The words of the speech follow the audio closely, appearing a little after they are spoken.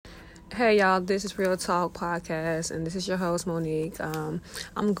Hey y'all, this is Real Talk Podcast, and this is your host Monique. I'm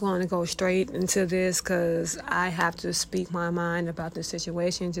going to go straight into this because I have to speak my mind about the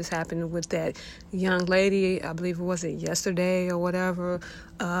situation just happened with that young lady. I believe it was yesterday or whatever.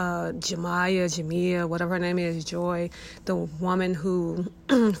 Jamia, whatever her name is, Joy, the woman who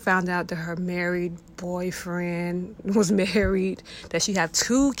found out that her married boyfriend was married, that she had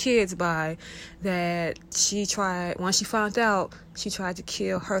 2 kids by, that she tried, once she found out, she tried to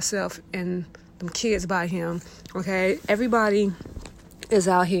kill herself and them kids by him. Okay, everybody is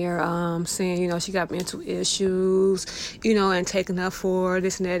out here saying, she got mental issues, and taking up for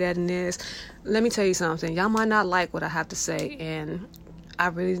this and that and this. Let me tell you something. Y'all might not like what I have to say, and I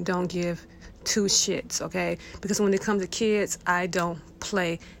really don't give 2 shits, okay? Because when it comes to kids, I don't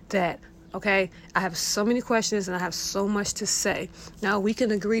play that, okay? I have so many questions and I have so much to say. Now, we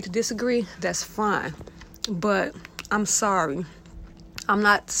can agree to disagree. That's fine. But I'm sorry.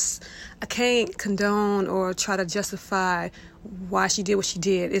 I can't condone or try to justify why she did what she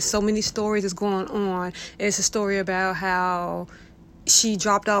did. It's so many stories that's going on. It's a story about how she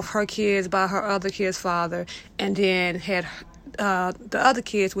dropped off her kids by her other kid's father and then had the other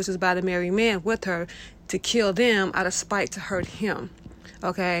kids, which was by the married man, with her to kill them out of spite to hurt him.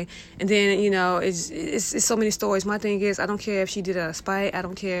 Okay, and then it's so many stories. My thing is, I don't care if she did it out of spite. I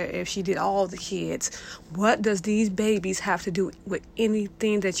don't care if she did all the kids. What does these babies have to do with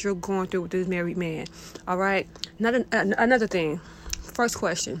anything that you're going through with this married man? All right. Another thing. First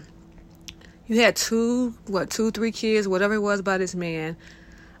question. You had 3 kids, whatever it was by this man.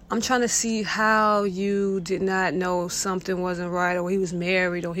 I'm trying to see how you did not know something wasn't right, or he was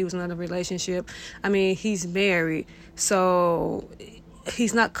married, or he was in another relationship. I mean, he's married, so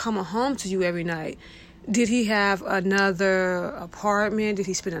he's not coming home to you every night. Did he have another apartment? Did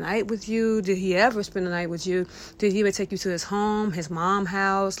he spend a night with you? Did he ever spend a night with you? Did he ever take you to his home, his mom's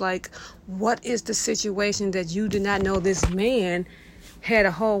house? Like, what is the situation that you did not know this man had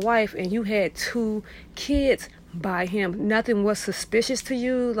a whole wife and you had 2 kids by him? Nothing was suspicious to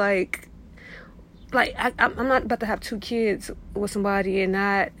you? I'm not about to have 2 kids with somebody and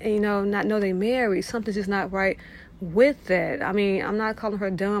not know they married. Something's just not right with that. I mean, I'm not calling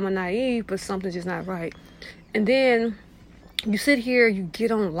her dumb or naive, but something's just not right. And then you sit here, you get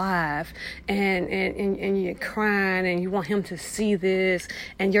on live, and you're crying, and you want him to see this,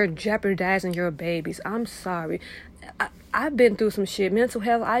 and you're jeopardizing your babies. I'm sorry. I've been through some shit. Mental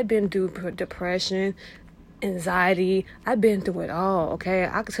health, I've been through depression, anxiety. I've been through it all, okay?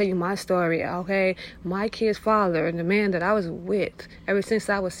 I can tell you my story, okay? My kid's father, and the man that I was with ever since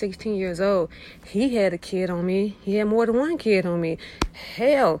I was 16 years old, he had a kid on me. He had more than 1 kid on me.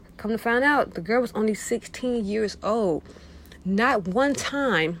 Hell, come to find out, the girl was only 16 years old. Not one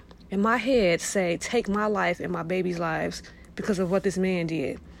time in my head say, take my life and my baby's lives because of what this man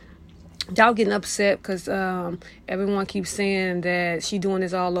did. Y'all getting upset because everyone keeps saying that she doing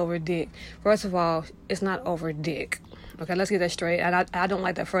this all over dick. First of all, it's not over dick. Okay, let's get that straight. And I don't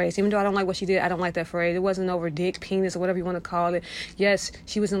like that phrase. Even though I don't like what she did, I don't like that phrase. It wasn't over dick, penis, or whatever you want to call it. Yes,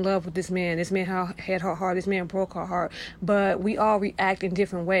 she was in love with this man. This man had her heart. This man broke her heart. But we all react in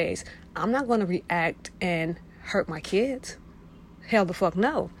different ways. I'm not going to react and hurt my kids. Hell the fuck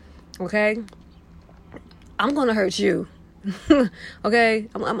no. Okay? I'm going to hurt you. Okay,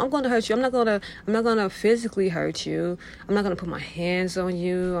 I'm going to hurt you. I'm not going to physically hurt you. I'm not going to put my hands on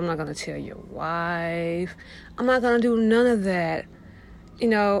you. I'm not going to tell your wife. I'm not going to do none of that.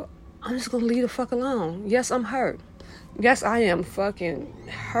 I'm just going to leave the fuck alone. Yes, I'm hurt. Yes, I am fucking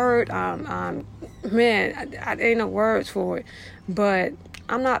hurt. Man, I ain't no words for it. But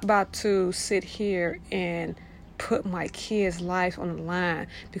I'm not about to sit here and put my kid's life on the line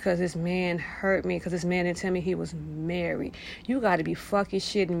because this man hurt me, because this man didn't tell me he was married. You got to be fucking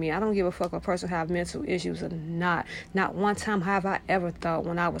shitting me. I don't give a fuck if a person have mental issues or not. Not one time have I ever thought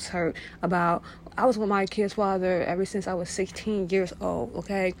when I was hurt about, I was with my kid's father ever since I was 16 years old,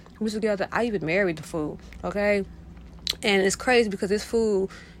 okay? We was together. I even married the fool, okay? And it's crazy because this fool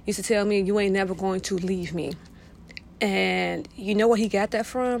used to tell me, you ain't never going to leave me. And you know where he got that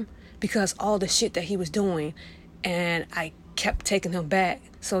from? Because all the shit that he was doing. And I kept taking him back.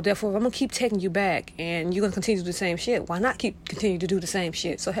 So therefore, I'm going to keep taking you back. And you're going to continue to do the same shit. Why not continue to do the same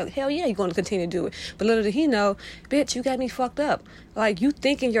shit? So hell yeah, you're going to continue to do it. But little did he know, bitch, you got me fucked up. Like, you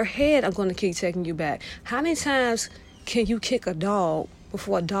think in your head I'm going to keep taking you back. How many times can you kick a dog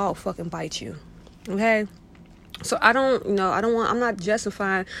before a dog fucking bites you? Okay? So I'm not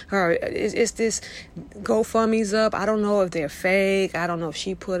justifying her. It's this GoFundMe's up. I don't know if they're fake. I don't know if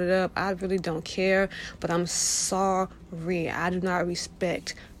she put it up. I really don't care. But I'm sorry. I do not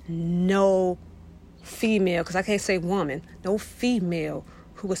respect no female, because I can't say woman, no female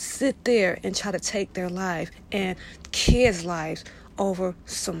who would sit there and try to take their life and kids' lives over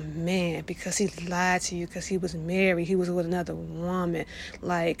some man because he lied to you, because he was married, he was with another woman.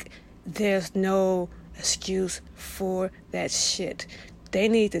 Like, there's no excuse for that shit. They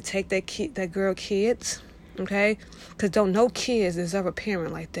need to take that girl kids, okay? Because don't no kids deserve a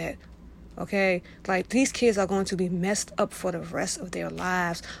parent like that, okay? Like, these kids are going to be messed up for the rest of their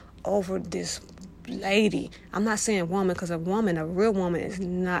lives over this lady. I'm not saying woman, because a real woman is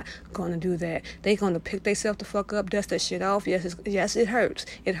not going to do that. They're going to pick themselves the fuck up, dust that shit off. Yes, it hurts.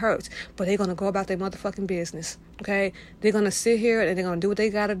 It hurts. But they're going to go about their motherfucking business, okay? They're going to sit here and they're going to do what they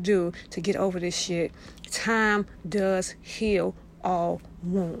got to do to get over this shit. Time does heal all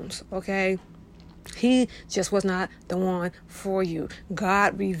wounds, okay? He just was not the one for you.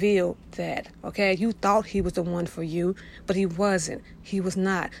 God revealed that, okay? You thought he was the one for you, but he wasn't. He was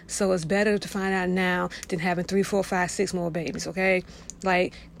not. So it's better to find out now than having 3, 4, 5, 6 more babies, okay?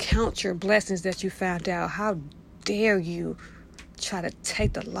 Like, count your blessings that you found out. How dare you try to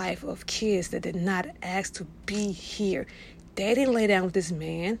take the life of kids that did not ask to be here? They didn't lay down with this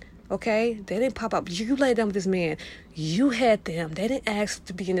man. Okay? They didn't pop up. You laid down with this man. You had them. They didn't ask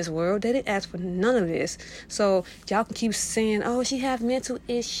to be in this world. They didn't ask for none of this. So y'all can keep saying, oh, she have mental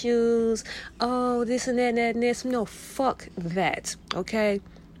issues. Oh, this and that and that and this. No, fuck that. Okay?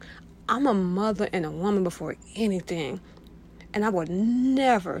 I'm a mother and a woman before anything. And I would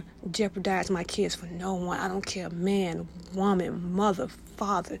never jeopardize my kids for no one. I don't care, man, woman, mother,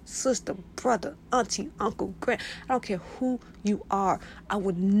 father, sister, brother, auntie, uncle, grand. I don't care who you are. I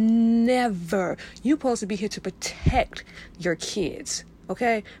would never. You're supposed to be here to protect your kids,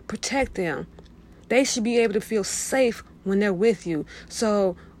 okay? Protect them. They should be able to feel safe when they're with you.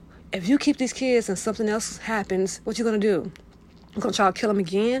 So if you keep these kids and something else happens, what you going to do? You going to try to kill them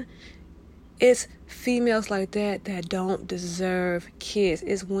again? It's females like that don't deserve kids.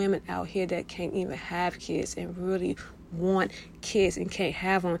 It's women out here that can't even have kids and really want kids and can't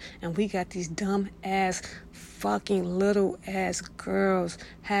have them. And we got these dumb ass fucking little ass girls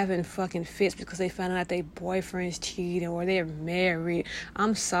having fucking fits because they found out their boyfriend's cheating or they're married.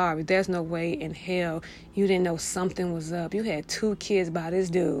 I'm sorry. There's no way in hell you didn't know something was up. You had 2 kids by this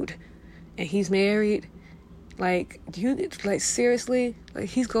dude and he's married. Seriously? Like,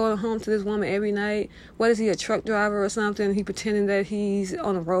 he's going home to this woman every night. What is he, a truck driver or something? He pretending that he's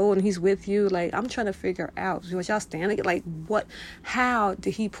on the road and he's with you. Like, I'm trying to figure out, was y'all standing? Like, what? How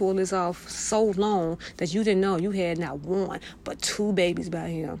did he pull this off so long that you didn't know you had not 1, but 2 babies by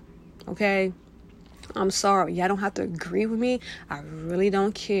him? Okay? I'm sorry. Y'all don't have to agree with me. I really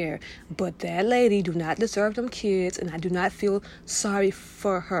don't care. But that lady do not deserve them kids, and I do not feel sorry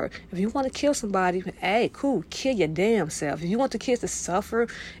for her. If you want to kill somebody, hey, cool, kill your damn self. If you want the kids to suffer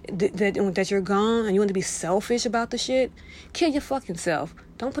that you're gone and you want to be selfish about the shit, kill your fucking self.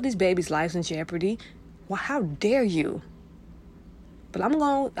 Don't put these babies' lives in jeopardy. Well, how dare you? But I'm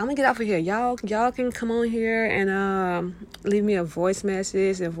gonna get off of here. Y'all can come on here and leave me a voice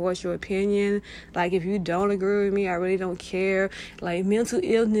message and voice your opinion. Like, if you don't agree with me, I really don't care. Like, mental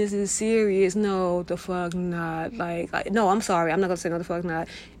illness is serious. No, the fuck not. No, I'm sorry. I'm not gonna say no, the fuck not.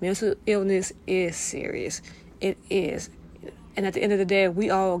 Mental illness is serious. It is. And at the end of the day, we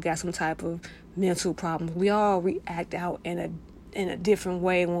all got some type of mental problem. We all react out in a different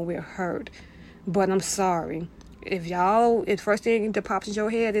way when we're hurt. But I'm sorry. If the first thing that pops in your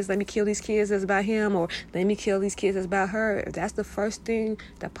head is let me kill these kids that's about him, or let me kill these kids that's about her, if that's the first thing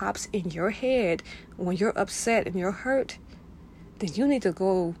that pops in your head when you're upset and you're hurt, then you need to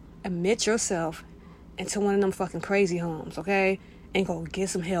go admit yourself into one of them fucking crazy homes, okay? And go get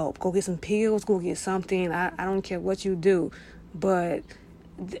some help. Go get some pills. Go get something. I don't care what you do. But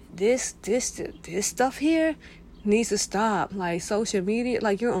this stuff here needs to stop. Like, social media,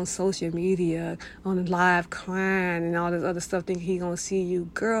 like, you're on social media on live crying and all this other stuff thinking he gonna see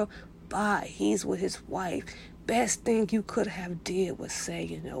you. Girl, bye. He's with his wife. Best thing you could have did was say,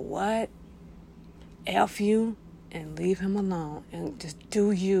 you know what, F you, and leave him alone and just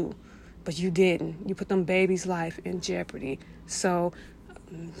do you. But you didn't. You put them babies' life in jeopardy. So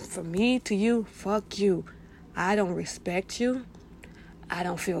from me to you, fuck you. I don't respect you. I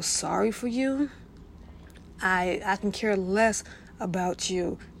don't feel sorry for you. I can care less about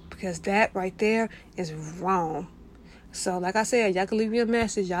you, because that right there is wrong. So like I said, y'all can leave me a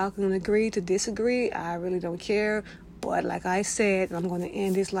message. Y'all can agree to disagree. I really don't care. But like I said, I'm going to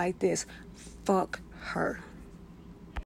end this like this. Fuck her.